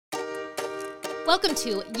Welcome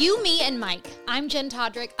to You, Me, and Mike. I'm Jen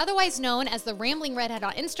Todrick, otherwise known as the Rambling Redhead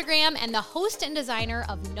on Instagram and the host and designer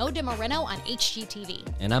of No DeMoreno on HGTV.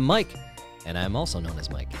 And I'm Mike, and I'm also known as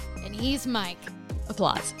Mike. And he's Mike.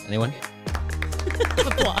 Applause. Anyone?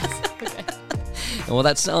 Applause. Okay. And while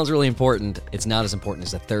that sounds really important, it's not as important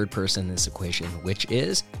as the third person in this equation, which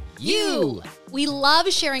is you. We love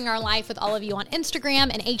sharing our life with all of you on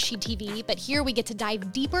Instagram and HGTV, but here we get to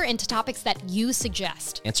dive deeper into topics that you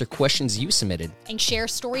suggest. Answer questions you submitted. And share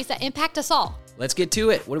stories that impact us all. Let's get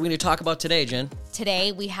to it. What are we going to talk about today, Jen?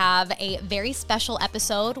 Today, we have a very special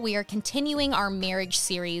episode. We are continuing our marriage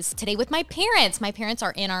series today with my parents. My parents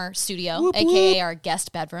are in our studio, Whoop, aka whoop. our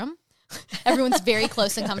guest bedroom. Everyone's very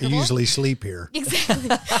close and I comfortable. usually sleep here. Exactly.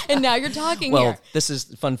 And now you're talking Well, here. this is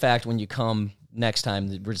fun fact. When you come next time,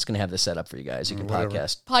 we're just going to have this set up for you guys. You can Whatever.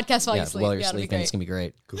 podcast. Podcast while you Yeah, sleep. while you're Yeah, it'll be sleeping. great. It's going to be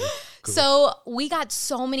great. Cool. So we got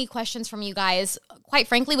so many questions from you guys, quite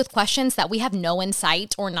frankly, with questions that we have no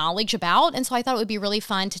insight or knowledge about. And so I thought it would be really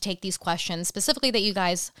fun to take these questions specifically that you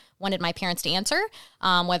guys wanted my parents to answer,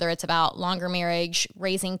 whether it's about longer marriage,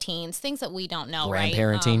 raising teens, things that we don't know, right?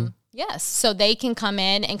 Grandparenting. Yes. So they can come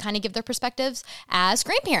in and kind of give their perspectives as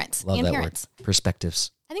grandparents Love and that parents. word.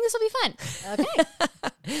 Perspectives. I think this will be fun.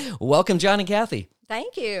 Okay. Welcome, John and Kathy.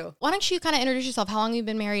 Thank you. Why don't you kind of introduce yourself? How long you've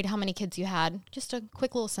been married? How many kids you had? Just a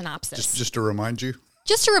quick little synopsis. Just to remind you,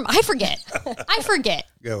 I forget. I forget.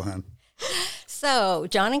 go, hon. So,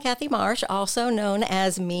 John and Kathy Marsh, also known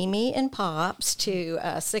as Mimi and Pops, to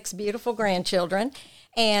 6 beautiful grandchildren.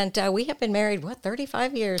 And we have been married,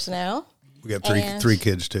 35 years now? We got And- three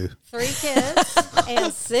kids too. 3 kids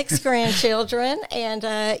and 6 grandchildren. And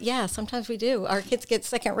sometimes we do. Our kids get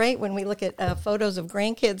second rate when we look at photos of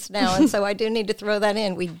grandkids now. And so I do need to throw that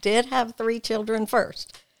in. We did have 3 children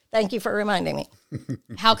first. Thank you for reminding me.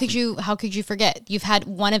 How could you forget? You've had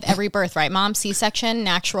one of every birth, right? Mom, C-section,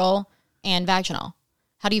 natural, and vaginal.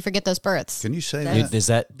 How do you forget those births? Can you say That's- that? Is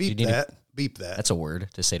that Beep do you need that. Beep that. That's a word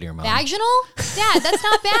to say to your mom. Vaginal? Dad, that's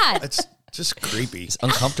not bad. That's just creepy. It's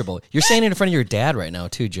uncomfortable. You're saying it in front of your dad right now,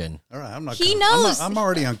 too, Jen. All right, I'm not. He I'm not- knows. I'm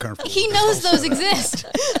already uncomfortable. He knows those exist.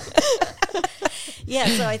 Yeah,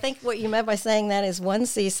 so I think what you meant by saying that is 1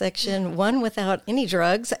 C-section, 1 without any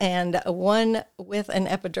drugs, and 1 with an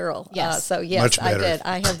epidural. Yes. So yes, Much I better. did.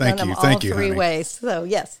 I have Thank done you. them all Thank you, 3 honey. ways. So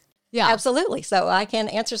yes. Yeah. Absolutely. So I can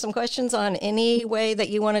answer some questions on any way that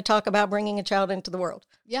you want to talk about bringing a child into the world.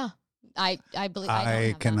 Yeah. I believe I, don't I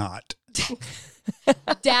have cannot.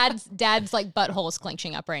 that. Dad's like butthole is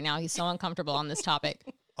clenching up right now. He's so uncomfortable on this topic.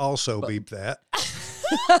 Also, beep that.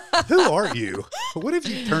 Who are you? What have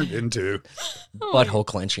you turned into? Butthole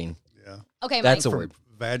clenching. Yeah. Okay, That's Mike. a word.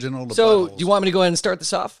 Vaginal to So, buttholes. do you want me to go ahead and start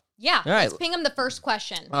this off? Yeah. All right. Let's ping him the first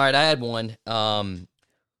question. All right, I had one. And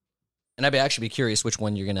I'd actually be curious which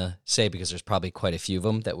one you're going to say because there's probably quite a few of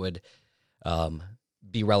them that would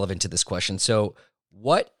be relevant to this question. So,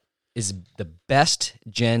 what is the best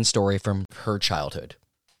Jen story from her childhood?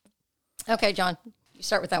 Okay, John, you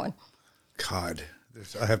start with that one. God,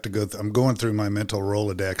 I have to go. I'm going through my mental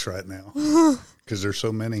Rolodex right now because there's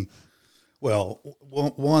so many. Well,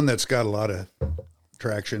 one that's got a lot of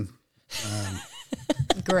traction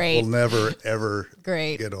Great. will never ever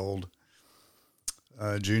Great. get old.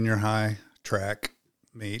 Junior high track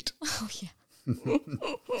meet. Oh, yeah.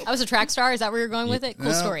 I was a track star. Is that where you're going with it? Cool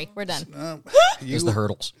No. story. We're done. There's the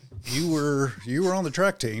hurdles. You were on the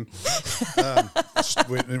track team.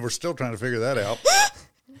 We're still trying to figure that out.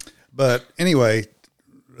 But anyway,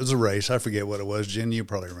 it was a race. I forget what it was. Jen, you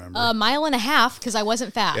probably remember. A mile and a half because I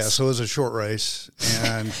wasn't fast. Yeah, so it was a short race,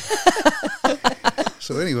 and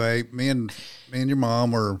so anyway, me and your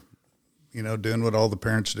mom were, doing what all the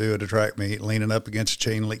parents do at a track meet, leaning up against a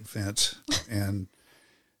chain link fence, and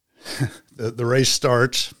the race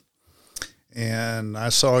starts, and I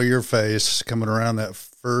saw your face coming around that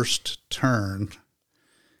first turn,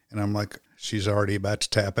 and I'm like, she's already about to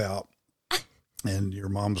tap out, and your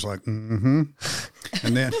mom's like, mm-hmm,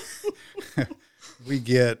 and then I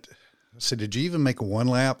said, did you even make 1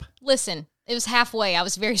 lap? Listen, it was halfway. I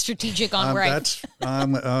was very strategic on right.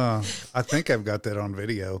 I think I've got that on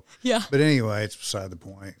video. Yeah. But anyway, it's beside the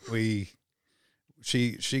point.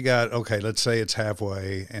 She got, okay, let's say it's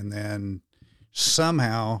halfway, and then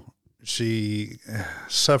somehow she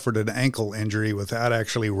suffered an ankle injury without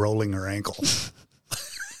actually rolling her ankle.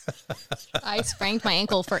 I sprained my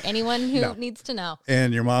ankle for anyone who needs to know.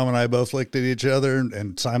 And your mom and I both looked at each other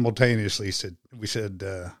and simultaneously said,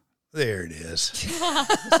 there it is.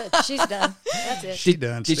 She's done. That's it. She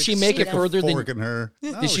done. Did she make it further than? Fork in her.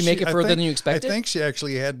 No, Did she make it I further think- than you expected? I think she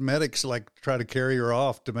actually had medics try to carry her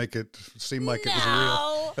off to make it seem like it was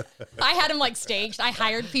real. I had him like staged. I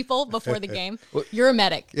hired people before the game. You're a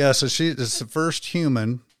medic. Yeah, so she is the first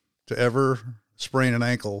human to ever sprain an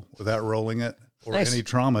ankle without rolling it or Nice. any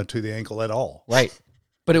trauma to the ankle at all. Right.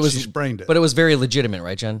 But it was She sprained it. But it was very legitimate,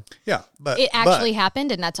 right, Jen? Yeah, but It actually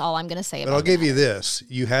happened, and that's all I'm going to say But about I'll it. give you this: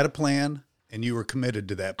 you had a plan, and you were committed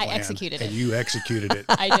to that I plan. executed and it. you executed it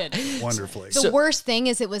I did. wonderfully. The worst thing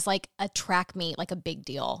is it was like a track meet, like a big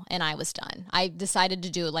deal, and I was done. I decided to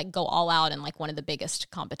do like go all out in like one of the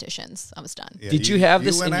biggest competitions. I was done. Yeah, Did you have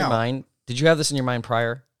this in went your out. mind? Did you have this in your mind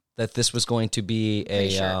prior that this was going to be Pretty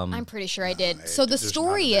a sure. I'm pretty sure I did. So the there's not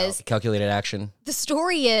story a doubt. is calculated action?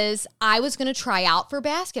 I was going to try out for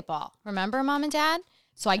basketball. Remember, Mom and Dad?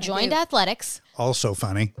 So I joined athletics. Also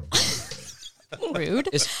funny. Rude.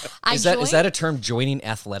 Is I that joined- that a term? Joining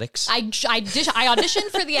athletics? I auditioned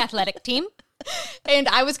for the athletic team, and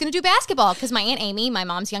I was going to do basketball because my Aunt Amy, my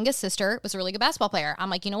mom's youngest sister, was a really good basketball player. I'm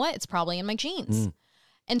like, you know what? It's probably in my genes.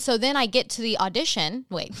 And so then I get to the audition.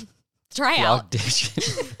 Wait, tryout.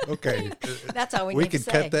 Audition. Okay, That's all we we need to could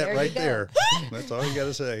say. cut that There you right go. there. That's all you got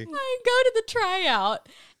to say. I go to the tryout,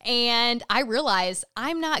 and I realize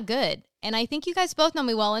I'm not good. And I think you guys both know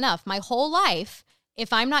me well enough. My whole life,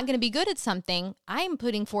 if I'm not going to be good at something, I'm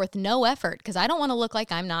putting forth no effort because I don't want to look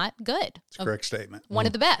like I'm not good. It's a correct statement. One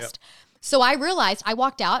of the best. So I realized I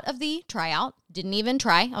walked out of the tryout, didn't even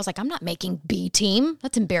try. I was like, I'm not making B team.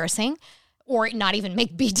 That's embarrassing. Or not even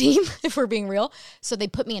make B team, if we're being real. So they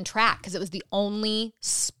put me in track because it was the only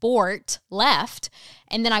sport left.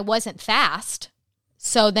 And then I wasn't fast.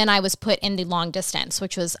 So then I was put in the long distance,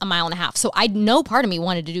 which was 1.5 miles. So no part of me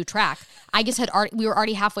wanted to do track. I just we were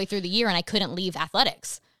already halfway through the year and I couldn't leave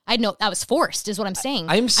athletics. I was forced is what I'm saying.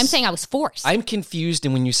 I'm saying I was forced. I'm confused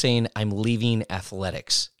in when you're saying I'm leaving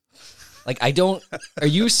athletics. Like, I don't, are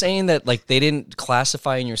you saying that, like, they didn't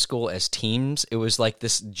classify in your school as teams? It was like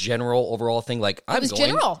this general overall thing, like, It was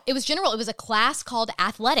general. It was general. It was a class called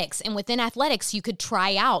athletics. And within athletics, you could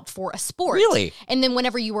try out for a sport. Really? And then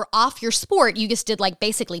whenever you were off your sport, you just did like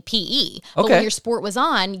basically PE. But Okay. when your sport was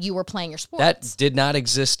on, you were playing your sports. That did not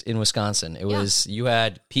exist in Wisconsin. It was, you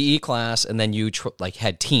had PE class, and then you,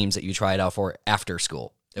 had teams that you tried out for after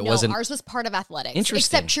school. It wasn't. Ours was part of athletics.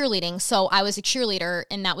 Interesting. Except cheerleading. So I was a cheerleader,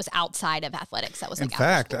 and that was outside of athletics. That was In like after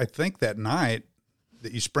fact, school. I think that night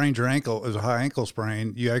that you sprained your ankle, it was a high ankle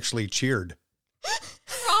sprain, you actually cheered.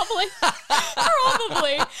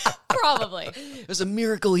 Probably. It was a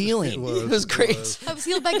miracle healing. It was great. I was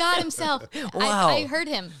healed by God himself. Wow. I heard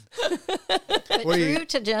him. But What do you- true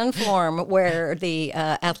to Jen form, where the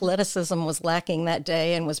athleticism was lacking that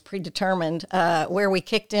day and was predetermined, where we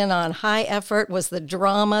kicked in on high effort was the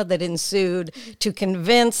drama that ensued to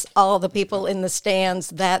convince all the people in the stands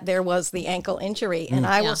that there was the ankle injury. And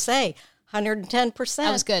I Yeah. will say, 110%.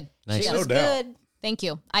 That was good. Nice. She No was doubt. good. Thank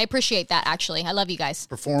you. I appreciate that, actually. I love you guys.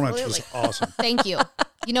 Performance was awesome. Thank you.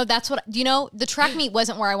 The track meet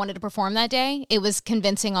wasn't where I wanted to perform that day. It was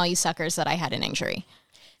convincing all you suckers that I had an injury.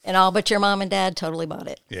 And all but your mom and dad totally bought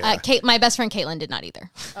it. Yeah. My best friend Caitlin did not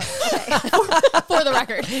either. For the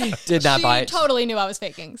record. Did not she buy it. totally knew I was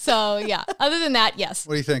faking. So, yeah. Other than that, yes.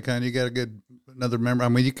 What do you think, hon? You got another memory? I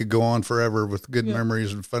mean, you could go on forever with good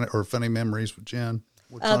memories and funny memories with Jen.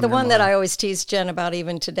 What's on The your one that mind? I always tease Jen about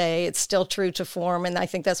even today, it's still true to form, and I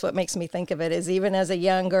think that's what makes me think of it, is even as a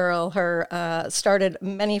young girl, her started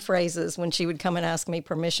many phrases when she would come and ask me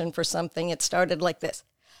permission for something. It started like this.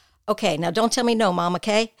 Okay, now don't tell me no, Mom,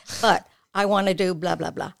 okay? But I want to do blah,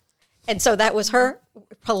 blah, blah. And so that was her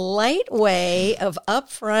polite way of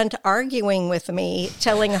upfront arguing with me,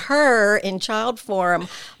 telling her in child form,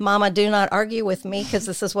 Mama, do not argue with me because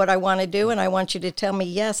this is what I want to do, and I want you to tell me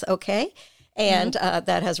yes, okay? And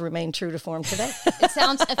that has remained true to form today. It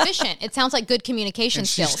sounds efficient. It sounds like good communication And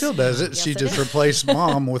she skills. still does it. She it just is. replaced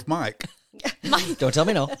Mom with Mike. Don't tell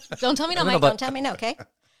me no. Don't tell me no, No, Mike. but- Don't tell me no, okay?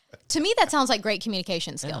 To me, that sounds like great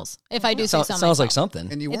communication skills. If I do say so Sounds myself. like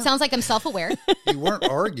something. And you It weren't, sounds like I'm self-aware. you weren't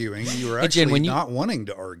arguing. You were Jen, actually when you- not wanting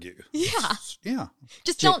to argue. Yeah. Yeah.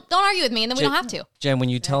 Just don't argue with me, and then we don't have to. Jen, when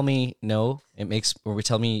you tell me no, or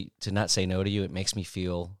tell me to not say no to you, it makes me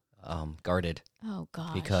feel guarded Oh,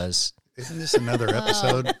 God. because Isn't this another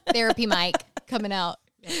episode? Therapy Mike coming out.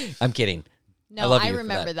 I'm kidding. No, love I you for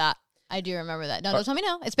remember that. I do remember that. No, don't tell me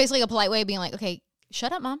no. It's basically a polite way of being like, okay,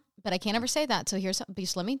 shut up, Mom. But I can't ever say that. So here's something.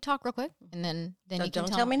 Just let me talk real quick, and then So you can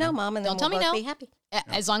don't tell me no, Mom, and then Don't tell we'll me both no. be happy.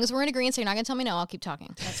 As long as we're in agreement, so you're not going to tell me no, I'll keep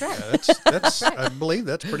talking. That's right. That's I believe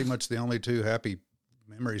that's pretty much the only two happy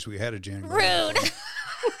memories we had of January. Rude.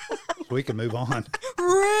 We can move on.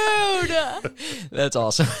 Rude. That's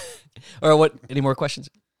awesome. Or what? Any more questions?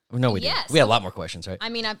 No, we didn't. Yes. We had a lot more questions, right? I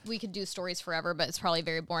mean, we could do stories forever, but it's probably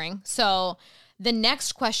very boring. So The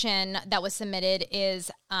next question that was submitted is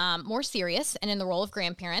more serious and in the role of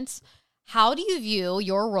grandparents. How do you view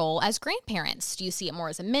your role as grandparents? Do you see it more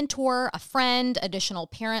as a mentor, a friend, additional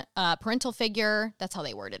parental figure? That's how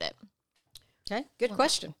they worded it. Okay, good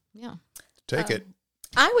question. Yeah. Take it.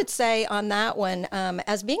 I would say on that one,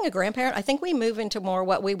 as being a grandparent, I think we move into more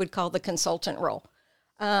what we would call the consultant role.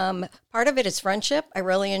 Part of it is friendship. I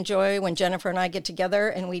really enjoy when Jennifer and I get together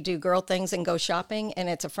and we do girl things and go shopping, and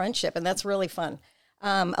it's a friendship, and that's really fun.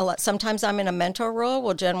 Sometimes I'm in a mentor role.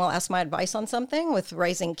 Well, Jen will ask my advice on something with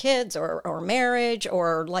raising kids or marriage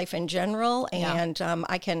or life in general. And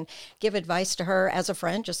I can give advice to her as a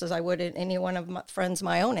friend, just as I would any one of my friends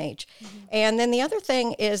my own age. Mm-hmm. And then the other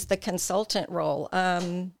thing is the consultant role.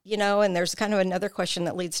 And there's kind of another question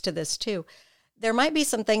that leads to this too. There might be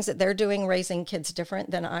some things that they're doing raising kids different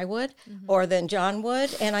than I would or than John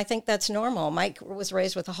would. And I think that's normal. Mike was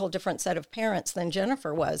raised with a whole different set of parents than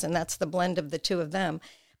Jennifer was. And that's the blend of the two of them.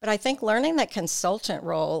 But I think learning that consultant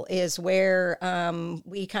role is where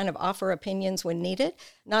we kind of offer opinions when needed.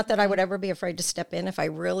 Not that I would ever be afraid to step in if I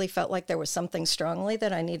really felt like there was something strongly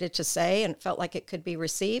that I needed to say and felt like it could be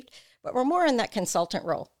received. But we're more in that consultant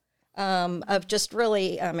role. Of just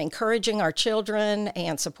really encouraging our children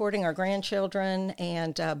and supporting our grandchildren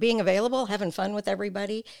and being available, having fun with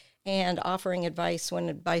everybody, and offering advice when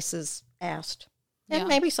advice is asked. And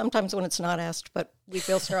maybe sometimes when it's not asked, but we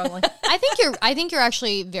feel strongly. I think you're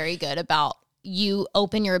actually very good about you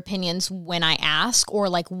open your opinions when I ask, or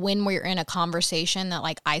like when we're in a conversation that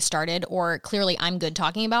like I started, or clearly I'm good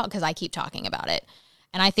talking about because I keep talking about it.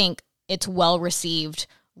 And I think it's well received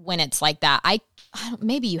when it's like that.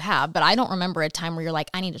 Maybe you have, but I don't remember a time where you're like,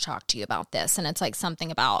 I need to talk to you about this. And it's like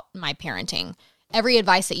something about my parenting. Every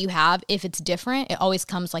advice that you have, if it's different, it always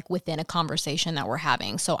comes like within a conversation that we're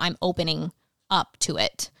having. So I'm opening up to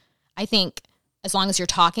it. I think as long as you're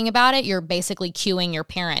talking about it, you're basically cueing your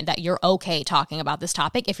parent that you're okay talking about this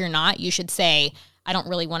topic. If you're not, you should say, I don't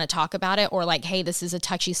really want to talk about it, or like, hey, this is a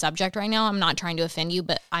touchy subject right now. I'm not trying to offend you,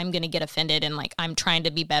 but I'm going to get offended. And like, I'm trying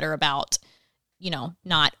to be better about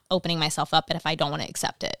not opening myself up, and if I don't want to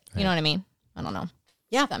accept it. You know what I mean? I don't know.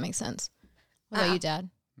 Yeah. If that makes sense. What about you, Dad?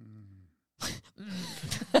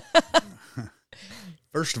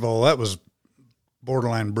 First of all, that was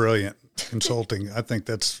borderline brilliant consulting. I think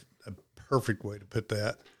that's a perfect way to put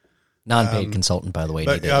that. Non-paid consultant, by the way.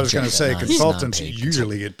 But I was going to say, consultants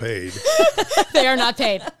usually get paid. They are not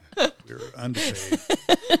paid. We're underpaid.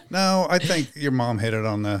 No, I think your mom hit it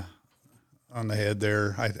on the head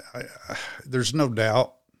there. There's no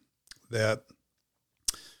doubt that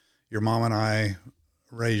your mom and I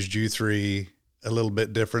raised you three a little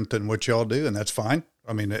bit different than what y'all do, and that's fine.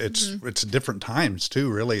 I mean, it's different times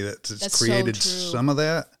too, really. That's created so some of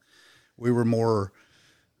that. We were more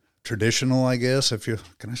traditional, I guess.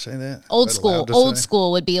 Can I say that? Old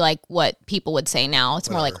school would be like what people would say now. It's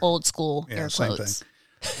more like old school, air quotes.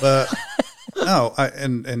 But no,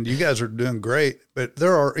 and you guys are doing great, but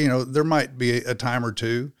there might be a time or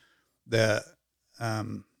two that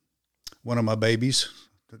one of my babies,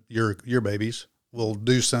 your babies, will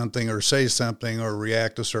do something or say something or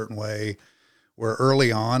react a certain way, where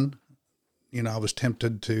early on, I was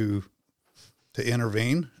tempted to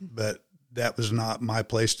intervene, but that was not my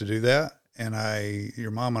place to do that. And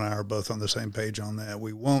your mom and I are both on the same page on that.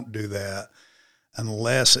 We won't do that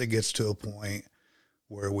unless it gets to a point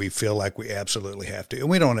where we feel like we absolutely have to. And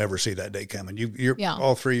we don't ever see that day coming.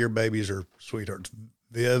 All three of your babies are sweethearts.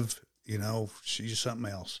 Viv, she's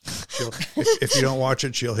something else. If you don't watch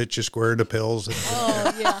it, she'll hit you square in the pills.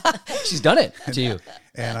 Oh, yeah. She's done it to you.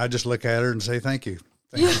 And I just look at her and say, thank you.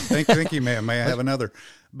 Thank you, ma'am. May I have another?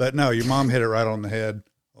 But no, your mom hit it right on the head.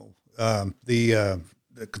 The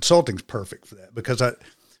consulting's perfect for that, because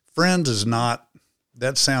friends is not,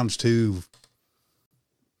 that sounds too,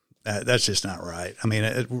 that's just not right. I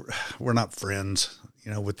mean, we're not friends,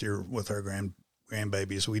 with our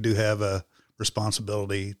grandbabies. We do have a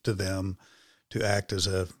responsibility to them to act as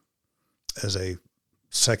a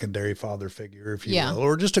secondary father figure, if you will,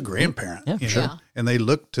 or just a grandparent. Yeah, sure. Yeah. And they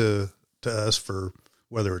look to us for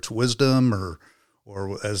whether it's wisdom or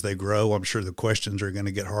as they grow. I'm sure the questions are going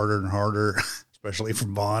to get harder and harder, especially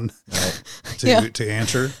from Vaughn to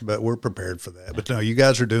answer. But we're prepared for that. But no, you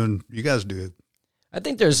guys do. I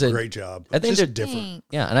think there's a great job. I think they're different.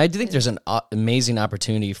 Yeah, and I do think there's an amazing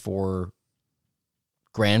opportunity for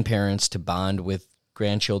grandparents to bond with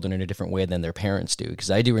grandchildren in a different way than their parents do. Because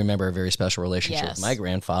I do remember a very special relationship with my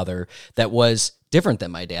grandfather that was different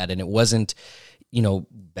than my dad, and it wasn't.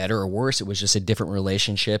 better or worse. It was just a different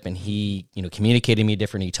relationship, and he, communicated me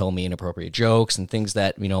different. He told me inappropriate jokes and things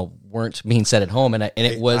that, weren't being said at home. And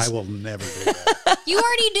it was, I will never do that. You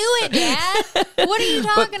already do it, Dad. What are you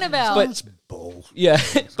talking about? That's bull. yeah.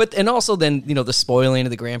 And also then, the spoiling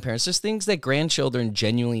of the grandparents, there's things that grandchildren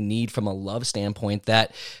genuinely need from a love standpoint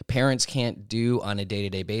that parents can't do on a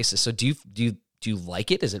day-to-day basis. So do you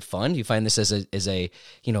like it? Is it fun? Do you find this as a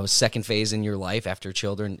second phase in your life after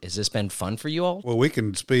children? Has this been fun for you all? Well, we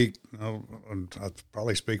can speak. I'll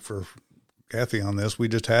probably speak for Kathy on this. We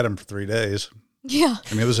just had him for 3 days. Yeah.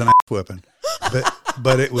 I mean, it was an ass whipping,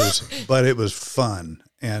 but it was fun,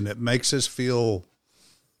 and it makes us feel.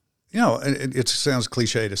 It sounds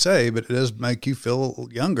cliche to say, but it does make you feel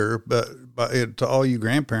younger. But to all you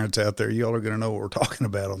grandparents out there, you all are going to know what we're talking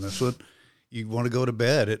about on this one. You want to go to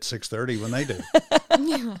bed at 6:30 when they do.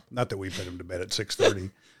 Yeah. Not that we put them to bed at 6:30,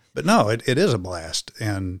 but no, it is a blast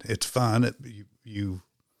and it's fun. You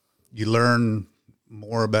learn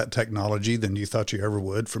more about technology than you thought you ever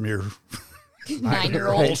would from your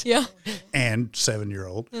 9-year-old. Right. Yeah. and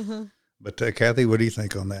 7-year-old. Mm-hmm. But Kathy, what do you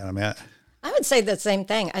think on that? I mean, I would say the same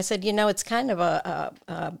thing. I said, it's kind of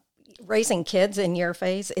a raising kids in your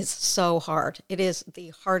phase is so hard. It is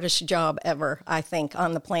the hardest job ever, I think,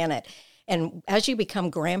 on the planet. And as you become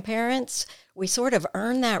grandparents, we sort of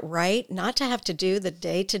earn that right not to have to do the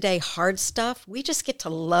day-to-day hard stuff. We just get to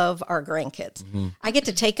love our grandkids. Mm-hmm. I get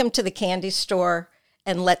to take them to the candy store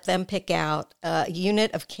and let them pick out a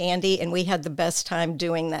unit of candy, and we had the best time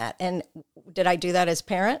doing that. And did I do that as a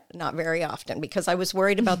parent? Not very often, because I was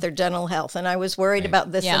worried about their dental health, and I was worried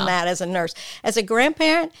about this and that as a nurse. As a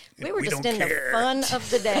grandparent, we were just in the fun of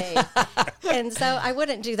the day. And so I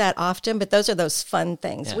wouldn't do that often, but those are those fun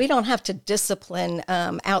things. Yeah. We don't have to discipline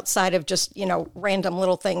outside of just, random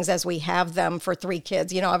little things as we have them for 3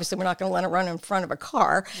 kids. Obviously we're not going to let them run in front of a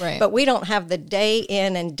car, right. But we don't have the day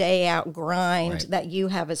in and day out grind that you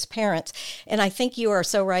have as parents. And I think you are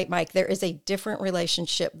so right, Mike. There is a different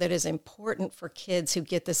relationship that is important for kids who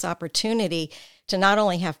get this opportunity to not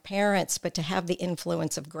only have parents, but to have the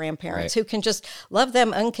influence of grandparents who can just love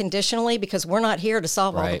them unconditionally, because we're not here to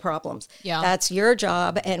solve all the problems. Yeah. That's your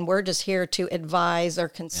job, and we're just here to advise or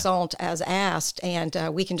consult as asked, and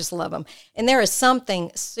we can just love them. And there is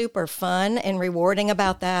something super fun and rewarding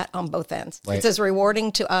about that on both ends. Right. It's as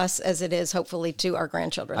rewarding to us as it is, hopefully, to our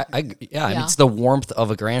grandchildren. I mean, it's the warmth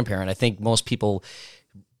of a grandparent. I think most people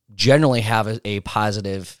generally have a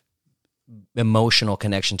positive emotional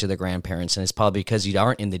connection to their grandparents, and it's probably because you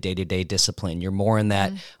aren't in the day-to-day discipline. You're more in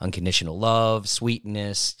that unconditional love,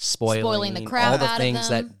 sweetness, spoiling the crap all the out things of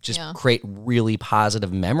them. that just create really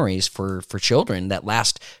positive memories for children that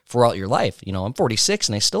last throughout your life. I'm 46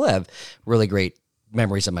 and I still have really great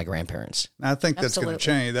memories of my grandparents. I think that's going to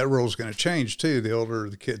change. That rule's going to change too. The older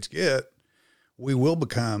the kids get, we will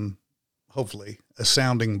become, hopefully, a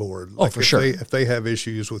sounding board. Like for sure. If they have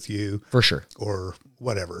issues with you, for sure, or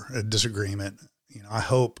whatever, a disagreement, I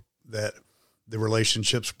hope that the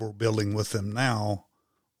relationships we're building with them now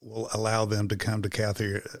will allow them to come to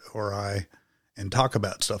Kathy or I and talk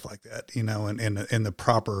about stuff like that, in the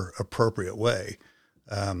proper, appropriate way.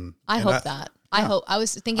 I hope that. I hope. I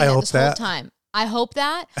was thinking that this whole time. I hope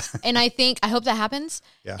that, and I hope that happens.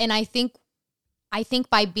 Yeah. And I think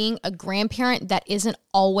by being a grandparent that isn't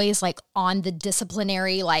always like on the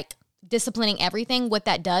disciplinary, like disciplining everything, what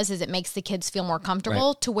that does is it makes the kids feel more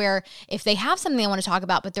comfortable to where if they have something they want to talk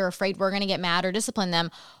about, but they're afraid we're going to get mad or discipline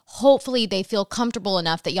them, hopefully they feel comfortable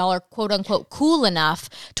enough that y'all are quote unquote cool enough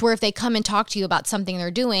to where if they come and talk to you about something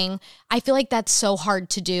they're doing, I feel like that's so hard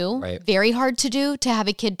to do, very hard to do, to have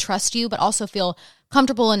a kid trust you, but also feel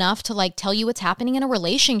comfortable enough to like tell you what's happening in a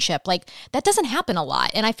relationship. Like that doesn't happen a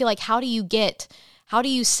lot. And I feel like how do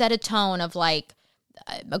you set a tone of like,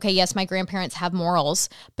 okay, yes, my grandparents have morals,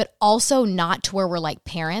 but also not to where we're like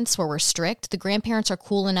parents, where we're strict. The grandparents are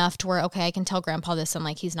cool enough to where, okay, I can tell grandpa this and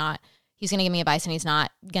like he's going to give me advice and he's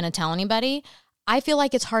not going to tell anybody. I feel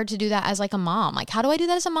like it's hard to do that as like a mom. Like, how do I do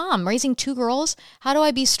that as a mom? Raising 2 girls, how do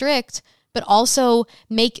I be strict, but also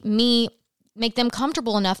make them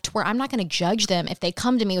comfortable enough to where I'm not going to judge them if they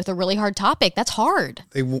come to me with a really hard topic. That's hard.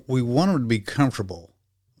 We want them to be comfortable,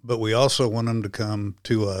 but we also want them to come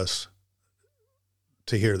to us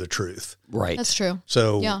to hear the truth. Right. That's true.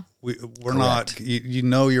 So we're not,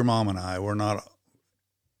 your mom and I, we're not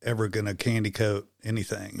ever going to candy coat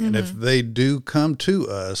anything. Mm-hmm. And if they do come to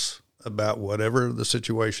us about whatever the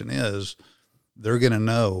situation is, they're going to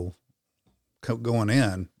know going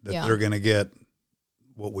in that they're going to get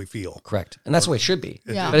what we feel. Correct. And that's the way it should be.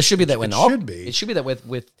 Yeah. But it should be that way. It should be that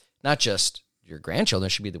with not just your grandchildren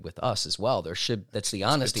should be with us as well. That's the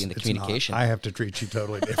honesty and the communication. I have to treat you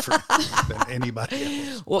totally different than anybody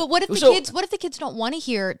else. But what if the kids don't want to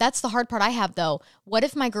hear? That's the hard part I have though. What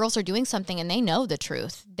if my girls are doing something and they know the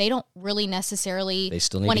truth? They don't really necessarily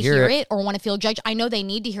want to hear it or want to feel judged. I know they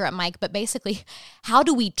need to hear it, Mike, but basically, how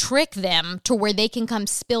do we trick them to where they can come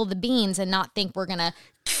spill the beans and not think we're going to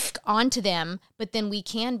onto them, but then we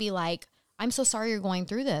can be like, I'm so sorry you're going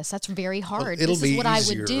through this. That's very hard. Well, this is what I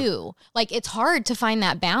would do. Like, it's hard to find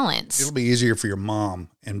that balance. It'll be easier for your mom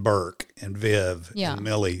and Burke and Viv and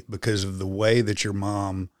Millie because of the way that your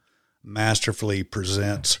mom masterfully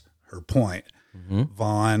presents her point. Mm-hmm.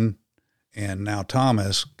 Vaughn and now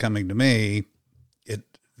Thomas coming to me,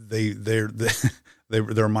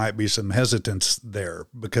 there might be some hesitance there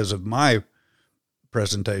because of my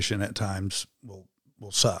presentation at times will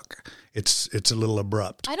suck. It's a little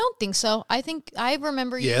abrupt. I don't think so. I think I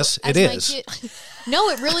remember you. Yes, as it is. No,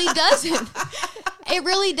 it really doesn't. It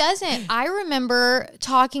really doesn't. I remember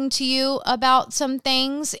talking to you about some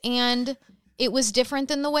things, and it was different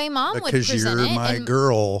than the way Mom would present it. Because you're my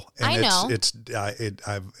girl, and I know.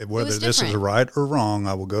 Whether this is right or wrong,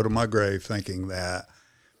 I will go to my grave thinking that,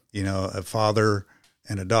 a father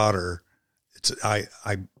and a daughter.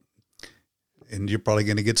 And you're probably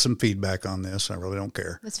going to get some feedback on this. I really don't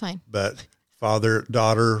care. That's fine. But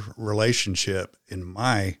father-daughter relationship I'm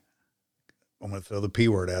going to throw the P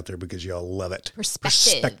word out there because y'all love it.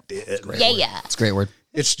 Perspective. It's a great word.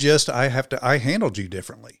 It's just I handled you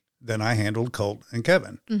differently than I handled Colt and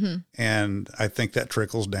Kevin. Mm-hmm. And I think that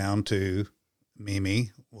trickles down to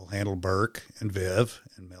Mimi will handle Burke and Viv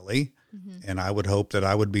and Millie. Mm-hmm. And I would hope that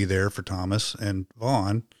I would be there for Thomas and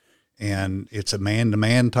Vaughn. And it's a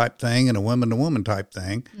man-to-man type thing and a woman-to-woman type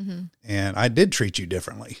thing. Mm-hmm. And I did treat you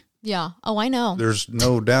differently. Yeah. Oh, I know. There's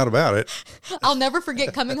no doubt about it. I'll never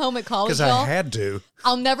forget coming home at college, because I had to.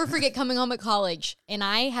 I'll never forget coming home at college. And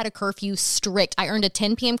I had a curfew strict. I earned a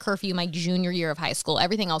 10 p.m. curfew my junior year of high school.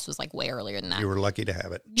 Everything else was like way earlier than that. You were lucky to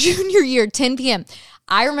have it. Junior year, 10 p.m.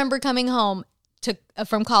 I remember coming home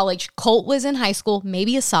from college. Colt was in high school,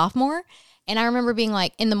 maybe a sophomore. And I remember being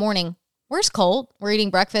like, in the morning, where's Colt? We're eating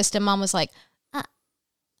breakfast. And Mom was like,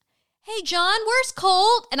 hey, John, where's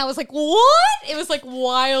Colt? And I was like, what? It was like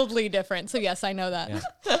wildly different. So yes, I know that.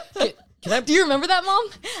 Yeah. Do you remember that, Mom?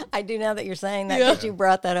 I do now that you're saying that because you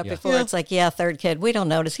brought that up before. It's like, third kid. We don't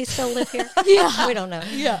know. Does he still live here? Yeah. We don't know.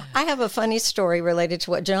 Yeah. I have a funny story related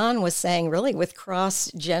to what John was saying, really with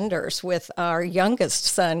cross genders with our youngest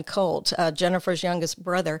son, Colt, Jennifer's youngest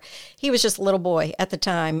brother. He was just a little boy at the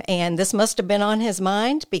time. And this must have been on his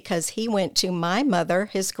mind because he went to my mother,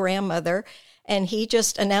 his grandmother, and he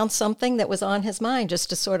just announced something that was on his mind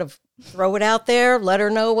just to sort of throw it out there, let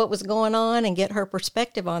her know what was going on and get her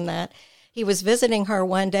perspective on that. He was visiting her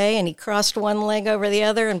one day and he crossed one leg over the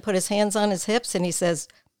other and put his hands on his hips and he says,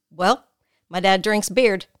 well, my dad drinks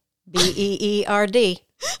beard, B-E-E-R-D.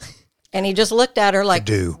 And he just looked at her like,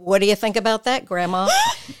 what do you think about that, Grandma?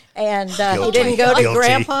 And he didn't go to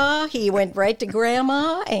Grandpa. He went right to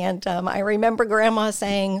Grandma. And I remember Grandma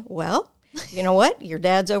saying, well, you know what? Your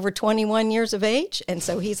dad's over 21 years of age, and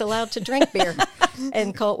so he's allowed to drink beer.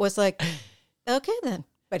 And Colt was like, okay, then.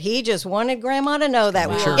 But he just wanted Grandma to know that.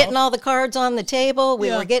 Wow. We were getting all the cards on the table.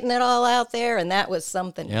 We were getting it all out there, and that was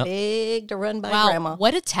something big to run by Grandma.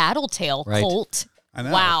 What a tattletale, Colt. I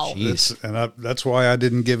know. Wow. That's why I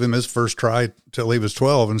didn't give him his first try till he was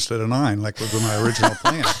 12 instead of 9, like was my original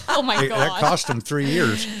plan. Oh, my God. That cost him 3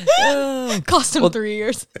 years. Cost him 3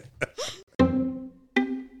 years.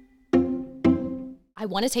 I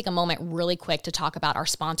want to take a moment really quick to talk about our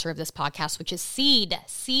sponsor of this podcast, which is Seed.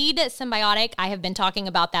 Seed Symbiotic. I have been talking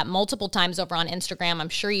about that multiple times over on Instagram. I'm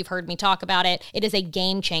sure you've heard me talk about it. It is a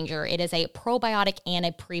game changer. It is a probiotic and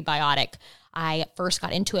a prebiotic. I first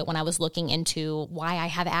got into it when I was looking into why I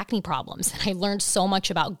have acne problems. And I learned so much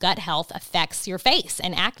about gut health affects your face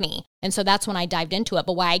and acne. And so that's when I dived into it.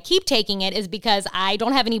 But why I keep taking it is because I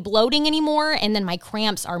don't have any bloating anymore. And then my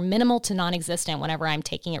cramps are minimal to non-existent whenever I'm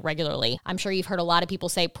taking it regularly. I'm sure you've heard a lot of people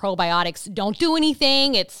say probiotics don't do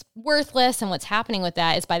anything. It's worthless. And what's happening with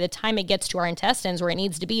that is by the time it gets to our intestines where it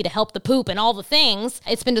needs to be to help the poop and all the things,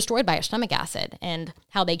 it's been destroyed by our stomach acid. And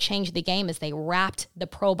how they changed the game is they wrapped the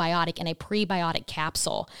probiotic in a prebiotic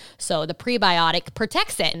capsule. So the prebiotic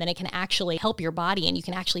protects it and then it can actually help your body and you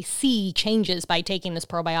can actually see changes by taking this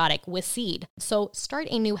probiotic with Seed. So start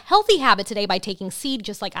a new healthy habit today by taking Seed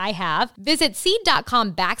just like I have. Visit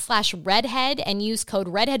seed.com/redhead and use code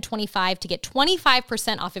redhead25 to get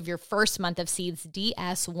 25% off of your first month of Seed's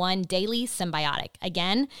DS1 Daily Symbiotic.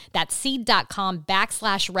 Again, that's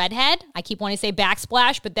seed.com/redhead. I keep wanting to say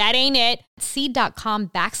backsplash, but that ain't it.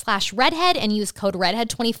 Seed.com/redhead and use code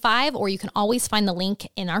redhead25, or you can can always find the link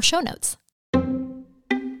in our show notes.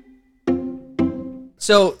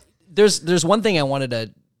 So there's one thing I wanted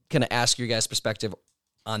to kind of ask your guys' perspective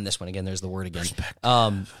on this one. Again, there's the word again.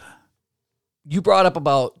 You brought up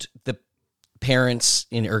about the parents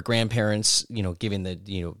or grandparents, giving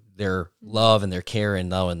their love and their care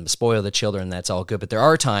and spoil the children. That's all good. But there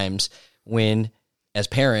are times when, as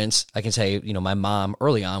parents, I can say, my mom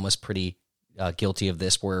early on was pretty guilty of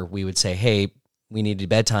this, where we would say, "Hey, we need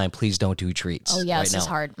bedtime. Please don't do treats." Oh, yeah, right this now. is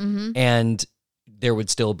hard. Mm-hmm. And there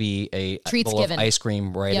would still be a Treats bowl given. of ice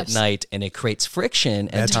cream right Yes. at night, and it creates friction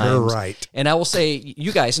at That's times. her right. And I will say,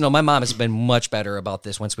 you guys, my mom has been much better about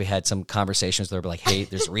this. Once we had some conversations, they're like, "Hey,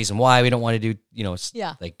 there's a reason why we don't want to do,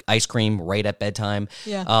 Yeah. like ice cream right at bedtime."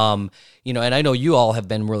 Yeah. And I know you all have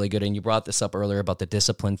been really good, and you brought this up earlier about the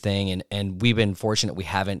discipline thing, and we've been fortunate we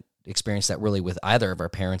haven't experienced that really with either of our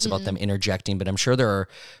parents about them interjecting. But I'm sure there are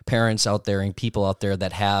parents out there and people out there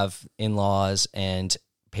that have in-laws and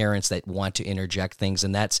parents that want to interject things,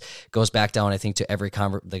 and that goes back down, I think, to every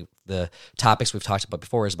the topics we've talked about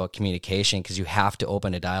before is about communication, because you have to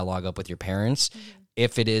open a dialogue up with your parents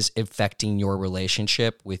if it is affecting your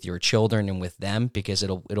relationship with your children and with them, because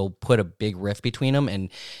it'll put a big rift between them, and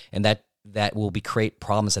that will create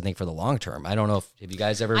problems, I think, for the long term. I don't know if you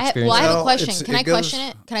guys ever experienced I have that. a question. Well, Can I question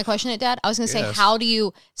it? Can I question it, Dad? I was going to say, Yes. how do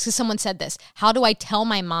you, because someone said this, how do I tell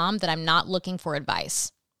my mom that I'm not looking for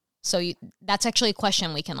advice? So that's actually a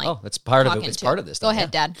question we can That's part of talk it. It's into. part of this. Go then, ahead,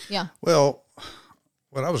 yeah. Dad. Yeah. Well,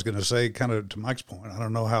 what I was going to say, kind of to Mike's point, I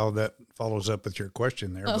don't know how that follows up with your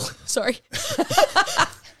question there, Oh, sorry.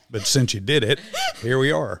 but since you did it, here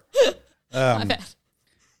we are. My bad.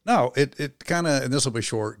 No, it kind of, and this will be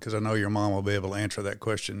short because I know your mom will be able to answer that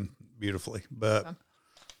question beautifully. But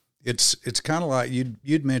it's kind of like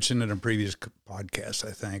you'd mentioned in a previous podcast,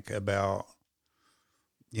 I think, about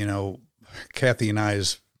Kathy and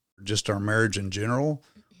I's just our marriage in general.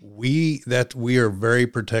 We are very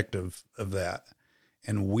protective of that,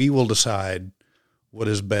 and we will decide what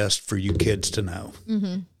is best for you kids to know.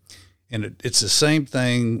 Mm-hmm. And it's the same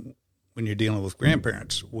thing when you're dealing with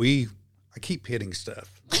grandparents. I keep hitting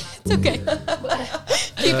stuff. It's okay.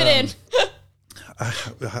 Keep it in.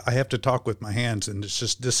 I have to talk with my hands, and it's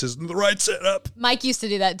just, this isn't the right setup. Mike used to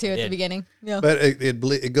do that too at the beginning. Yeah. But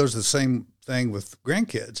it goes the same thing with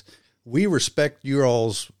grandkids. We respect your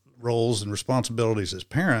all's roles and responsibilities as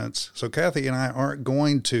parents. So Kathy and I aren't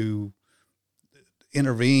going to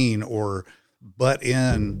intervene or butt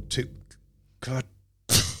into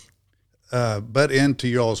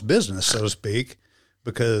your all's business, so to speak,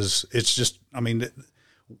 because it's just,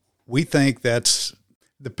 we think that's,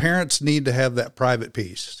 the parents need to have that private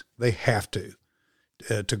piece. They have to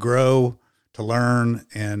grow, to learn,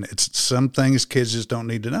 and it's some things kids just don't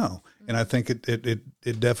need to know. And I think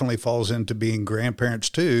it definitely falls into being grandparents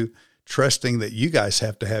too, trusting that you guys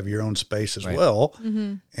have to have your own space as well.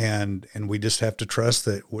 Mm-hmm. And we just have to trust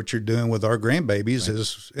that what you're doing with our grandbabies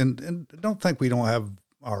is, and don't think we don't have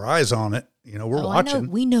our eyes on it. We're watching.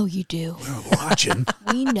 We know you do. We're watching.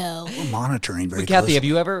 We know. We're monitoring very Kathy, closely. have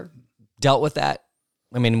you ever dealt with that?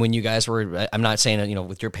 When you guys were, I'm not saying,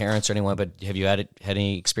 with your parents or anyone, but have you had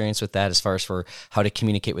any experience with that as far as for how to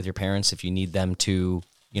communicate with your parents if you need them to,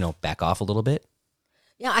 back off a little bit?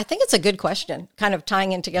 Yeah, I think it's a good question, kind of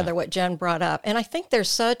tying in together what Jen brought up. And I think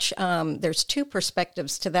there's there's two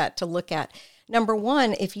perspectives to that to look at. Number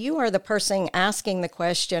one, if you are the person asking the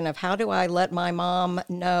question of how do I let my mom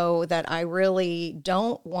know that I really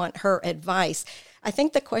don't want her advice, I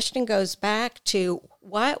think the question goes back to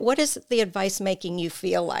what is the advice making you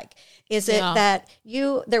feel like? Is it that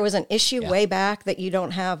there was an issue way back that you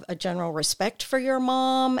don't have a general respect for your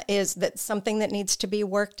mom? Is that something that needs to be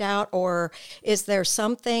worked out? Or is there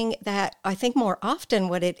something that I think more often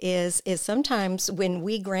what it is sometimes when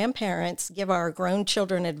we grandparents give our grown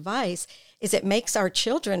children advice, is it makes our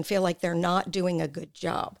children feel like they're not doing a good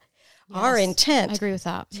job. Yes, our intent, I agree with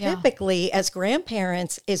that. typically as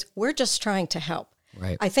grandparents, is we're just trying to help.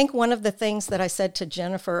 Right. I think one of the things that I said to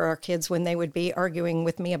Jennifer, our kids, when they would be arguing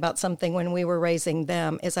with me about something when we were raising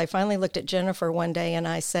them, is I finally looked at Jennifer one day and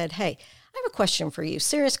I said, "Hey, I have a question for you,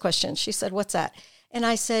 serious question." She said, "What's that?" And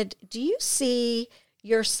I said, "Do you see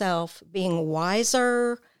yourself being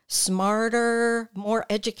wiser, smarter, more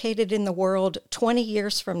educated in the world 20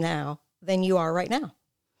 years from now than you are right now?"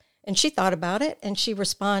 And she thought about it and she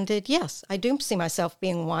responded, "Yes, I do see myself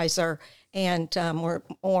being wiser and more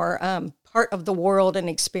part of the world and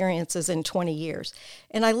experiences in 20 years.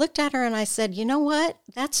 And I looked at her and I said, "You know what?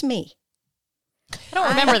 That's me." I don't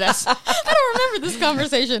remember this. I don't remember this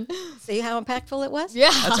conversation. See how impactful it was?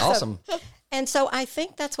 Yeah. That's awesome. And so I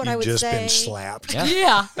think that's what I You've would just say. been slapped. Yeah.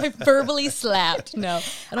 Yeah, I verbally slapped. No, I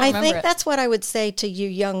don't I remember think it. that's what I would say to you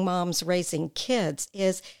young moms raising kids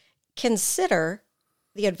is consider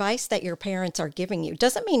the advice that your parents are giving you.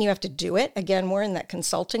 Doesn't mean you have to do it. Again, we're in that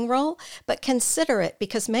consulting role, but consider it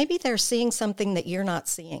because maybe they're seeing something that you're not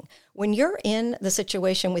seeing. When you're in the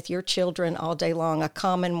situation with your children all day long, a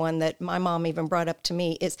common one that my mom even brought up to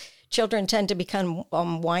me is children tend to become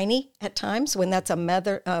whiny at times when that's a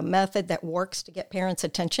method that works to get parents'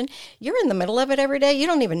 attention. You're in the middle of it every day. You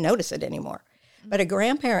don't even notice it anymore. But a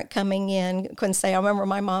grandparent coming in can say, I remember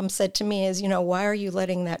my mom said to me is, why are you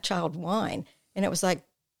letting that child whine? And it was like,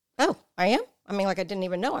 oh, I am? I mean, like I didn't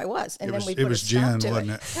even know I was. And then we put It was a stop Jen, to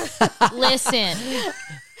wasn't it. it?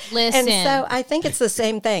 Listen. And so I think it's the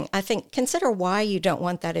same thing. I think consider why you don't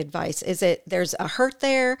want that advice. Is it there's a hurt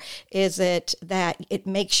there? Is it that it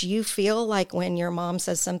makes you feel like when your mom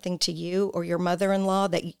says something to you or your mother-in-law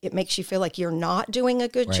that it makes you feel like you're not doing a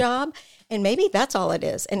good job? And maybe that's all it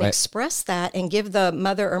is. And express that and give the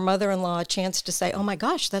mother or mother-in-law a chance to say, oh my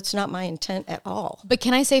gosh, that's not my intent at all. But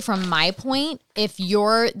can I say from my point, if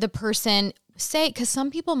you're the person, say, because some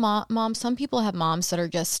people, some people have moms that are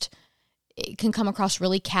just, it can come across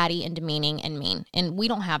really catty and demeaning and mean. And we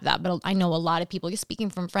don't have that. But I know a lot of people, just speaking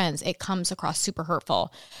from friends, it comes across super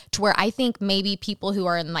hurtful to where I think maybe people who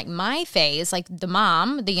are in like my phase, like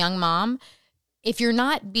the young mom, if you're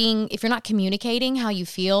not communicating how you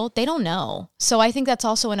feel, they don't know. So I think that's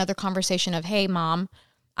also another conversation of, hey, mom,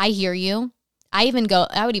 I hear you. I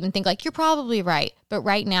would even think like, you're probably right. But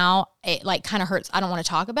right now it like kind of hurts. I don't want to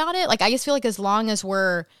talk about it. Like, I just feel like as long as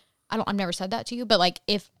I've never said that to you, but like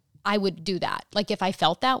if I would do that, like if I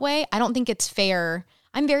felt that way, I don't think it's fair.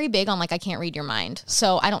 I'm very big on like, I can't read your mind.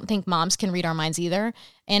 So I don't think moms can read our minds either.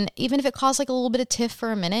 And even if it caused like a little bit of tiff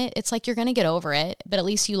for a minute, it's like, you're going to get over it. But at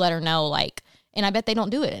least you let her know, like, and I bet they don't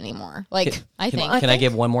do it anymore. Like, Can I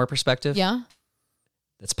give one more perspective? Yeah.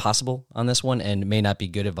 That's possible on this one, and it may not be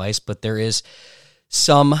good advice, but there is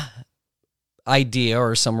some idea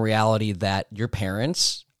or some reality that your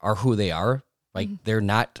parents are who they are. Like they're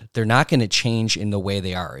not going to change in the way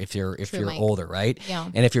they are if you're Mike. older, right? Yeah.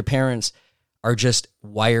 And if your parents are just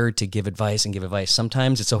wired to give advice,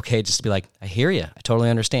 sometimes it's okay just to be like, I hear you. I totally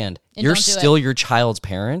understand. And You're don't do still your child's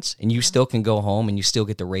parents, and you still can go home and you still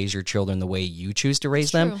get to raise your children the way you choose to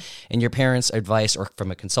raise them. true. And your parents' advice, or from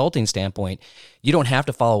a consulting standpoint, you don't have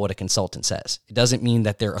to follow what a consultant says. It doesn't mean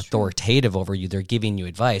that they're authoritative over you. They're giving you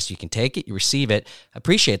advice. You can take it, you receive it.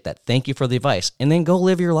 Appreciate that. Thank you for the advice. And then go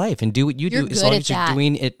live your life and do what you You're do as good long at as you're that.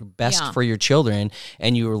 doing it best Yeah. for your children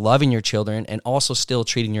and you're loving your children and also still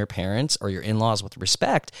treating your parents or your in-laws with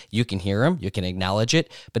respect. You can hear them, you can acknowledge it,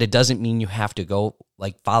 but it doesn't mean you have to go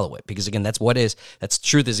like follow it, because again, that's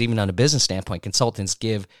truth is even on a business standpoint. Consultants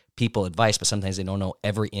give people advice, but sometimes they don't know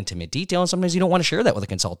every intimate detail, and sometimes you don't want to share that with a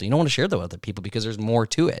consultant. You don't want to share that with other people because there's more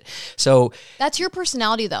to it. So That's your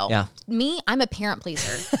personality, though. Yeah. Me, I'm a parent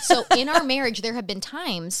pleaser. So in our marriage, there have been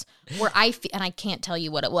times where and I can't tell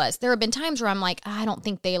you what it was. There have been times where I'm like, I don't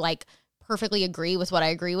think they like perfectly agree with what I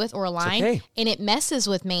agree with or align. okay. And it messes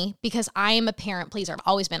with me because I am a parent pleaser. I've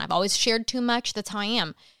always been. I've always shared too much. That's how I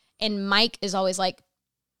am. And Mike is always like,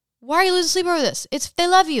 why are you losing sleep over this? They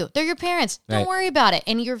love you. They're your parents. Don't Right. worry about it.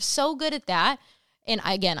 And you're so good at that. And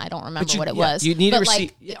again, I don't remember what it yeah, was. you need to but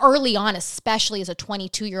receive- like early on, especially as a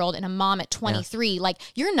 22-year-old and a mom at 23, like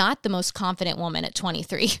you're not the most confident woman at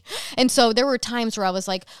 23. And so there were times where I was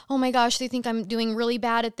like, oh my gosh, they think I'm doing really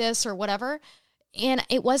bad at this or whatever. And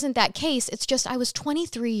it wasn't that case. It's just I was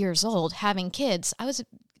 23 years old having kids. I was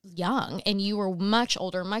young and you were much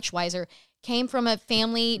older, much wiser. Came from a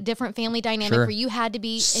different family dynamic Sure. where you had to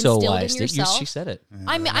be so instilled wise. in yourself. She said it.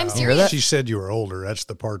 I'm serious. She said you were older. That's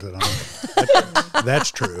the part that that's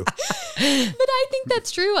true. But I think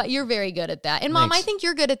that's true. You're very good at that. And Mom, Thanks. I think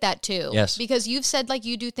you're good at that too. Yes. Because you've said like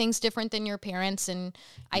you do things different than your parents, and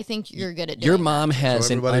I think you're good at doing Your that. mom has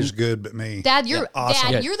So an everybody's good but me. Dad, you're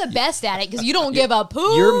awesome. Dad, you're the best at it because you don't give a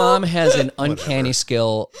poop. Your mom has an uncanny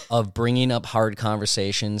skill of bringing up hard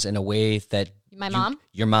conversations in a way that My mom?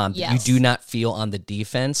 your mom, Yes. you do not feel on the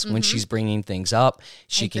defense when she's bringing things up.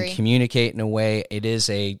 She can agree. communicate in a way. It's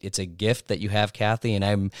a gift that you have, Kathy, and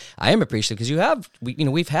I am appreciative because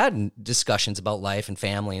we've had discussions about life and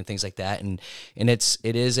family and things like that, and it's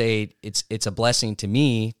a blessing to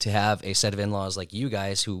me to have a set of in-laws like you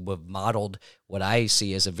guys who have modeled what I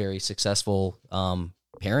see as a very successful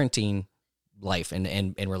parenting life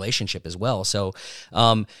and relationship as well. So,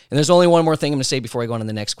 and there's only one more thing I'm going to say before I go on to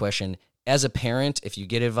the next question. As a parent, if you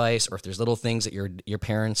get advice or if there's little things that your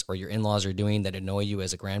parents or your in-laws are doing that annoy you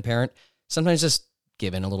as a grandparent, sometimes just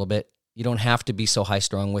give in a little bit. You don't have to be so high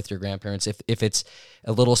strung with your grandparents. If it's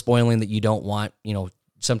a little spoiling that you don't want,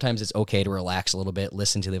 sometimes it's okay to relax a little bit,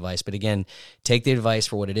 listen to the advice. But again, take the advice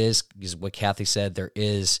for what it is, because what Kathy said, there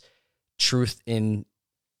is truth in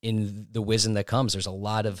the wisdom that comes. There's a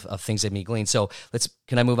lot of things that be gleaned. So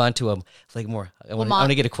can I move on to more? I want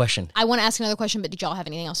to get a question. I want to ask another question, but did y'all have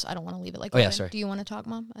anything else? I don't want to leave it like that. Oh, yeah, sorry. Do you want to talk,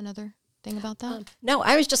 Mom? Another thing about that? No,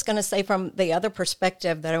 I was just going to say from the other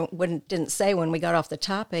perspective that I didn't say when we got off the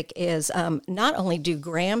topic is not only do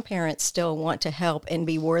grandparents still want to help and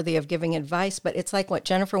be worthy of giving advice, but it's like what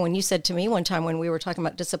Jennifer, when you said to me one time when we were talking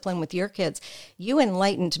about discipline with your kids, you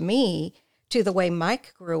enlightened me to the way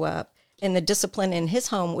Mike grew up and the discipline in his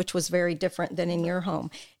home, which was very different than in your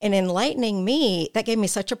home. And enlightening me, that gave me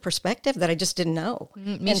such a perspective that I just didn't know.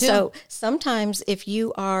 Me too. So sometimes if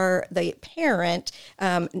you are the parent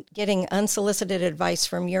getting unsolicited advice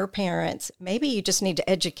from your parents, maybe you just need to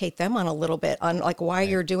educate them on a little bit on like why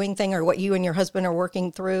you're doing thing or what you and your husband are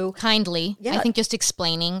working through. Kindly. Yeah. I think just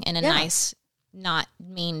explaining in a nice, not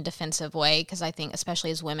mean, defensive way, because I think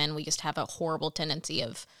especially as women, we just have a horrible tendency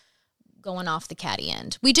of going off the catty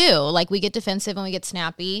end. We do. Like, we get defensive and we get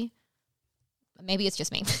snappy. Maybe it's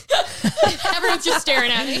just me. Everyone's just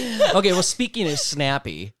staring at me. Okay, well, speaking of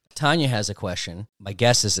snappy, Tanya has a question. My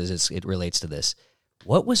guess is it relates to this.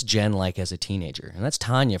 What was Jen like as a teenager? And that's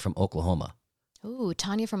Tanya from Oklahoma. Ooh,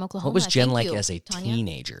 Tanya from Oklahoma. What was Jen Thank like you, as a Tanya.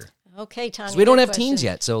 teenager? Okay, Tanya. Because we don't good have teens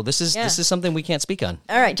question. yet, so this is something we can't speak on.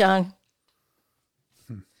 All right, John.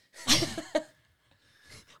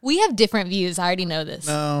 We have different views. I already know this.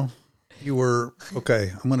 No, you were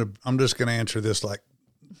okay. I'm just gonna answer this like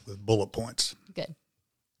with bullet points. Good.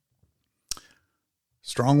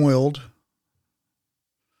 Strong-willed,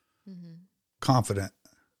 confident,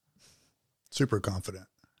 super confident,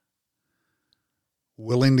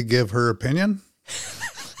 willing to give her opinion,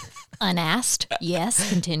 Unasked. Yes,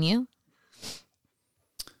 continue.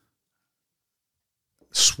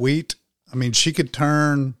 sweet. I mean, she could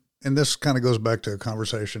turn, and this kind of goes back to a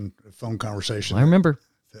phone conversation. I remember.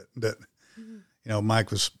 that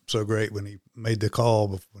Mike was so great when he made the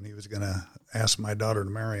call when he was going to ask my daughter to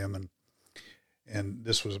marry him, and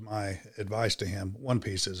this was my advice to him. One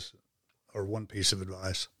piece of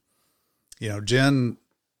advice. Jen,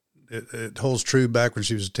 it holds true back when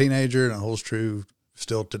she was a teenager, and it holds true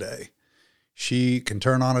still today. She can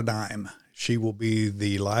turn on a dime. She will be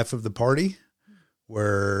the life of the party,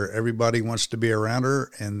 where everybody wants to be around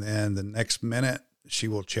her, and then the next minute she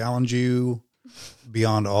will challenge you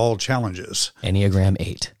beyond all challenges. Enneagram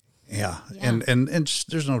 8. Yeah. And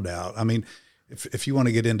there's no doubt. I mean, if you want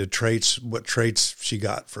to get into traits, what traits she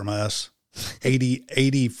got from us,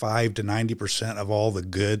 85 to 90% of all the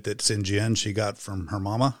good that's in Jen, she got from her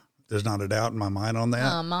mama. There's not a doubt in my mind on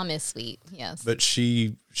that. Mom is sweet. Yes. But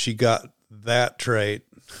she got that trait,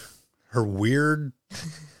 her weird,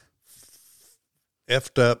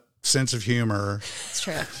 effed up sense of humor. It's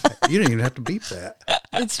true. You didn't even have to beep that.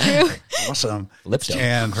 It's true. Awesome. Lipstick.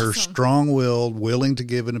 And her strong-willed, willing to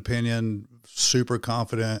give an opinion, super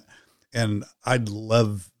confident. And I'd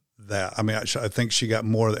love that. I mean, I think she got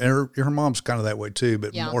more. And her mom's kind of that way too,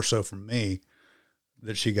 but more so from me,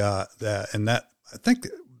 that she got that. And that, I think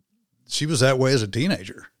she was that way as a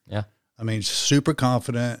teenager. Yeah. I mean, super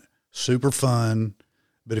confident, super fun.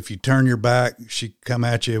 But if you turn your back, she come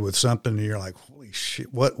at you with something and you're like, holy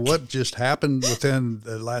shit, what just happened within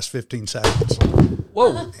the last 15 seconds?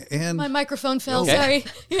 Whoa. And My microphone fell. Okay. Sorry.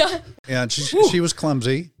 Yeah. yeah, and she was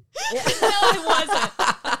clumsy. No, it wasn't.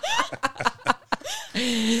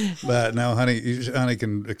 But no, honey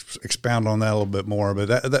can expound on that a little bit more.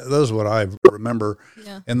 But those are what I remember.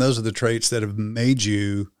 Yeah. And those are the traits that have made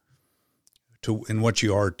you in what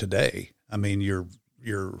you are today. I mean, you're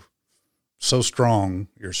so strong.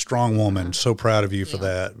 You're a strong woman. So proud of you for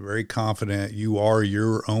that. Very confident. You are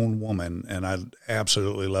your own woman, and I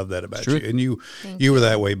absolutely love that about you. And you were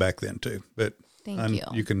that way back then too. But Thank you.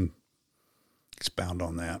 You can expound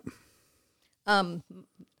on that.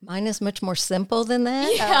 Mine is much more simple than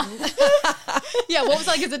that. Yeah. Yeah. What was it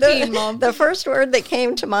like as a teen, Mom? The first word that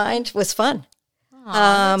came to mind was fun.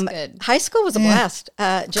 That's good. High school was a blast.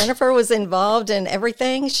 Jennifer was involved in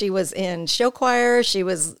everything. She was in show choir. She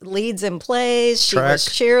was leads in plays. She was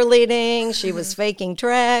cheerleading. She was faking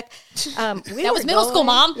track. That was middle school,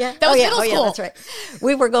 Mom. Yeah. That was middle school. Yeah, that's right.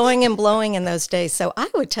 We were going and blowing in those days. So I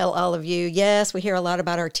would tell all of you, yes, we hear a lot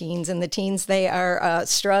about our teens, and the teens, they are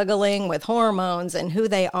struggling with hormones and who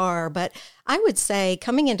they are. But I would say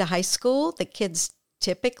coming into high school, the kids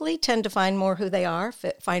typically tend to find more who they are,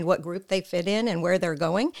 find what group they fit in and where they're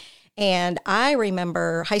going. And I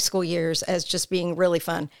remember high school years as just being really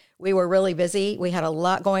fun. We were really busy. We had a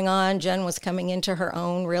lot going on. Jen was coming into her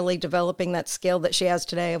own, really developing that skill that she has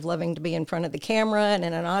today of loving to be in front of the camera and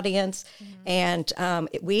in an audience. And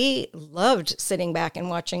we loved sitting back and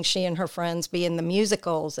watching she and her friends be in the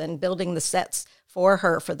musicals and building the sets for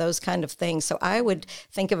her for those kind of things. So I would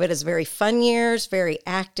think of it as very fun years, very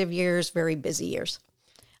active years, very busy years.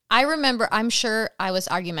 I remember, I'm sure I was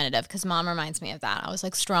argumentative because Mom reminds me of that. I was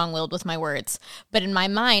like strong-willed with my words. But in my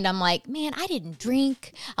mind, I'm like, man, I didn't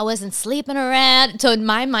drink. I wasn't sleeping around. So in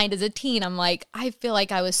my mind as a teen, I'm like, I feel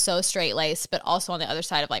like I was so straight-laced, but also on the other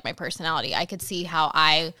side of like my personality. I could see how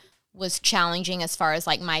I was challenging as far as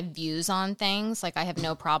like my views on things. Like I have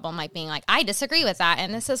no problem like being like, I disagree with that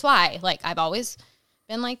and this is why. Like I've always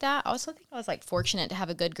been like that. I also think I was like fortunate to have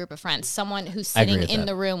a good group of friends. Someone who's sitting in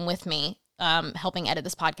the room with me. Helping edit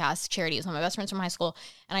this podcast. Charity is one of my best friends from high school.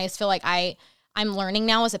 And I just feel like I'm learning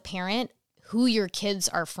now as a parent, who your kids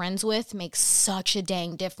are friends with makes such a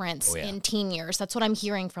dang difference in teen years. That's what I'm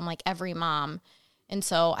hearing from like every mom. And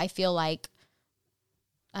so I feel like,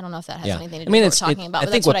 I don't know if that has anything to do with what we're talking about. I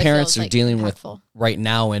think what parents are dealing impactful. with right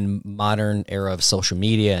now in modern era of social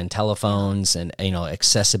media and telephones and,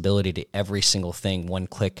 accessibility to every single thing, one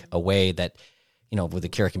click away that, with a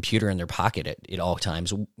carry computer in their pocket at all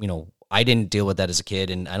times, I didn't deal with that as a kid,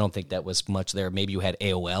 and I don't think that was much there. Maybe you had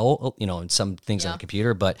AOL, and some things on the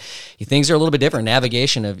computer, but things are a little bit different.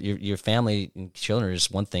 Navigation of your family and children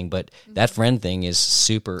is one thing, but that friend thing is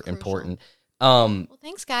super important. Well,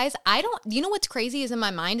 thanks, guys. You know what's crazy is in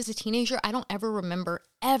my mind as a teenager, I don't ever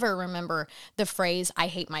remember the phrase, I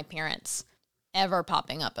hate my parents, ever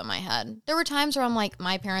popping up in my head. There were times where I'm like,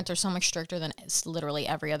 my parents are so much stricter than literally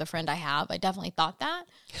every other friend I have. I definitely thought that,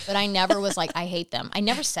 but I never was like, I hate them. I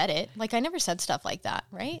never said it. Like I never said stuff like that,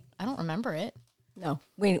 right? I don't remember it. No,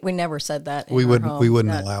 we never said that. We wouldn't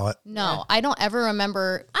allow it. No, I don't ever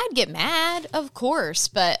remember. I'd get mad, of course,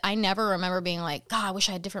 but I never remember being like, God, I wish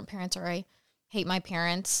I had different parents, or I hate my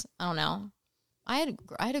parents. I don't know.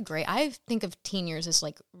 I think of teen years as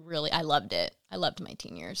like really, I loved it. I loved my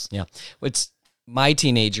teen years. Yeah. My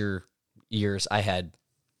teenager years, I had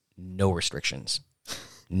no restrictions,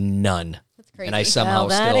 none. That's crazy. And I somehow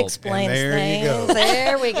that still explains there things. you go.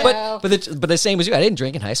 There we go. But the same as you. I didn't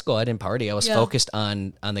drink in high school. I didn't party. I was focused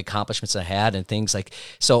on the accomplishments I had and things like.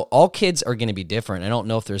 So all kids are going to be different. I don't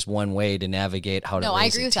know if there's one way to navigate how to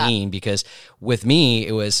raise a teen, because with me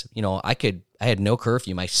it was I had no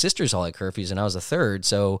curfew. My sisters all had curfews, and I was a third,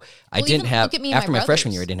 so I didn't have. After my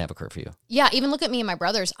freshman year, I didn't have a curfew. Yeah, even look at me and my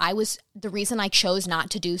brothers. The reason I chose not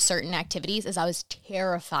to do certain activities is I was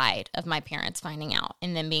terrified of my parents finding out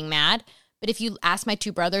and them being mad. But if you ask my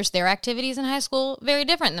two brothers, their activities in high school, very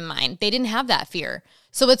different than mine. They didn't have that fear.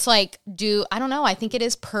 So it's like, I don't know. I think it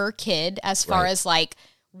is per kid as far as like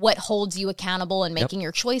what holds you accountable and making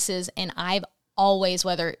your choices. And I've always,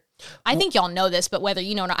 I think y'all know this, but whether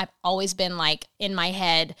you know or not, I've always been like in my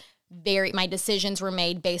head, my decisions were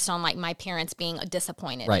made based on like my parents being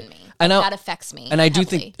disappointed in me. And that affects me. And I heavily. do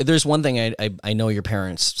think there's one thing I know your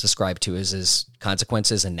parents subscribe to is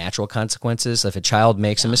consequences and natural consequences. If a child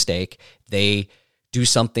makes a mistake, they do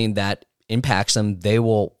something that impacts them, they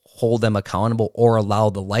will hold them accountable or allow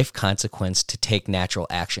the life consequence to take natural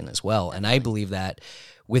action as well. And I believe that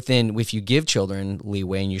if you give children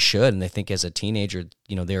leeway, and you should, and I think as a teenager,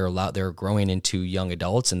 they're growing into young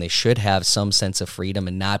adults, and they should have some sense of freedom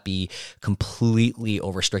and not be completely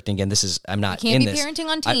over-restricting. Again, I'm not in this. Can't be parenting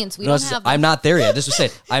on teens. I'm not there yet. This was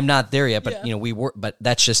said. I'm not there yet, but but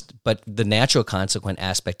that's but the natural consequent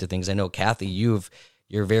aspect of things. I know, Kathy,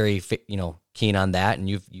 you're very keen on that, and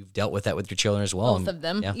you've dealt with that with your children as well. Both of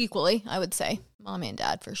them equally, I would say, mommy and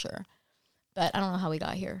dad for sure. But I don't know how we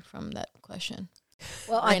got here from that question.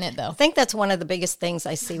 Well, I think that's one of the biggest things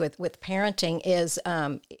I see with parenting is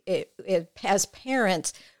as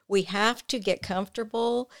parents, we have to get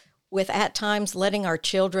comfortable with at times letting our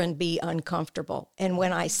children be uncomfortable. And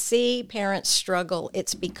when I see parents struggle,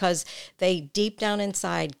 it's because they deep down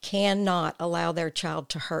inside cannot allow their child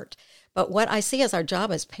to hurt. But what I see as our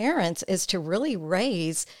job as parents is to really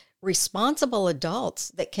raise responsible adults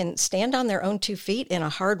that can stand on their own 2 feet in a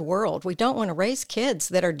hard world. We don't want to raise kids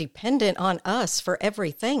that are dependent on us for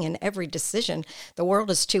everything and every decision. The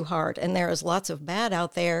world is too hard, and there is lots of bad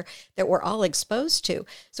out there that we're all exposed to.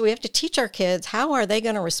 So we have to teach our kids, how are they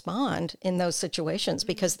going to respond in those situations,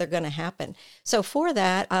 because they're going to happen. So for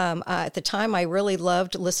that, at the time, I really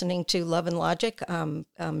loved listening to Love and Logic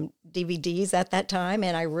DVDs at that time,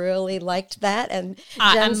 and I really liked that. And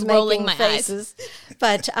Jen's making faces.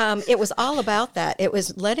 But it was all about that. It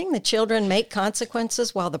was letting the children make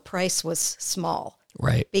consequences while the price was small.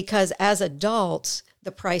 Right. Because as adults,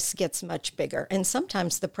 the price gets much bigger. And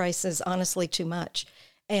sometimes the price is honestly too much.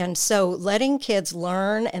 And so letting kids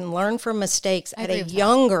learn and learn from mistakes at a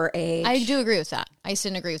younger age. I do agree with that. I just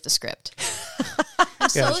didn't agree with the script. I'm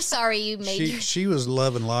so sorry you made She was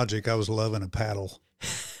loving logic. I was loving a paddle.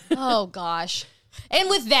 Oh, gosh. And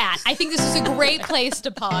with that, I think this is a great place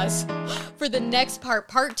to pause for the next part.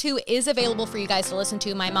 Part 2 is available for you guys to listen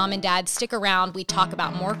to. My mom and dad, stick around. We talk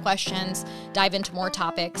about more questions, dive into more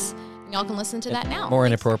topics. Y'all can listen to that now. More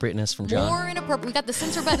inappropriateness from John. More inappropriate. We got the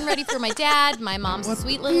censor button ready for my dad. My mom's a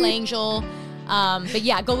sweet little angel. But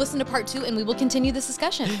yeah, go listen to part 2 and we will continue this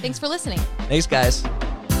discussion. Thanks for listening. Thanks, guys.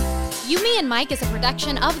 You, Me, and Mike is a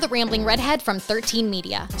production of The Rambling Redhead from 13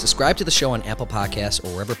 Media. Subscribe to the show on Apple Podcasts or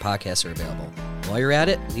wherever podcasts are available. While you're at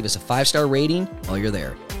it, leave us a 5-star rating while you're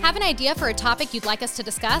there. Have an idea for a topic you'd like us to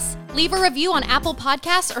discuss? Leave a review on Apple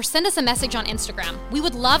Podcasts or send us a message on Instagram. We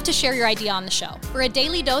would love to share your idea on the show. For a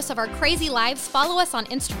daily dose of our crazy lives, follow us on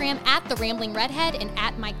Instagram at The Rambling Redhead and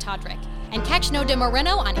at Mike Todrick. And catch No De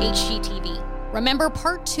Moreno on HGTV. Remember,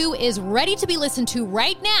 part 2 is ready to be listened to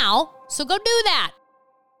right now, so go do that.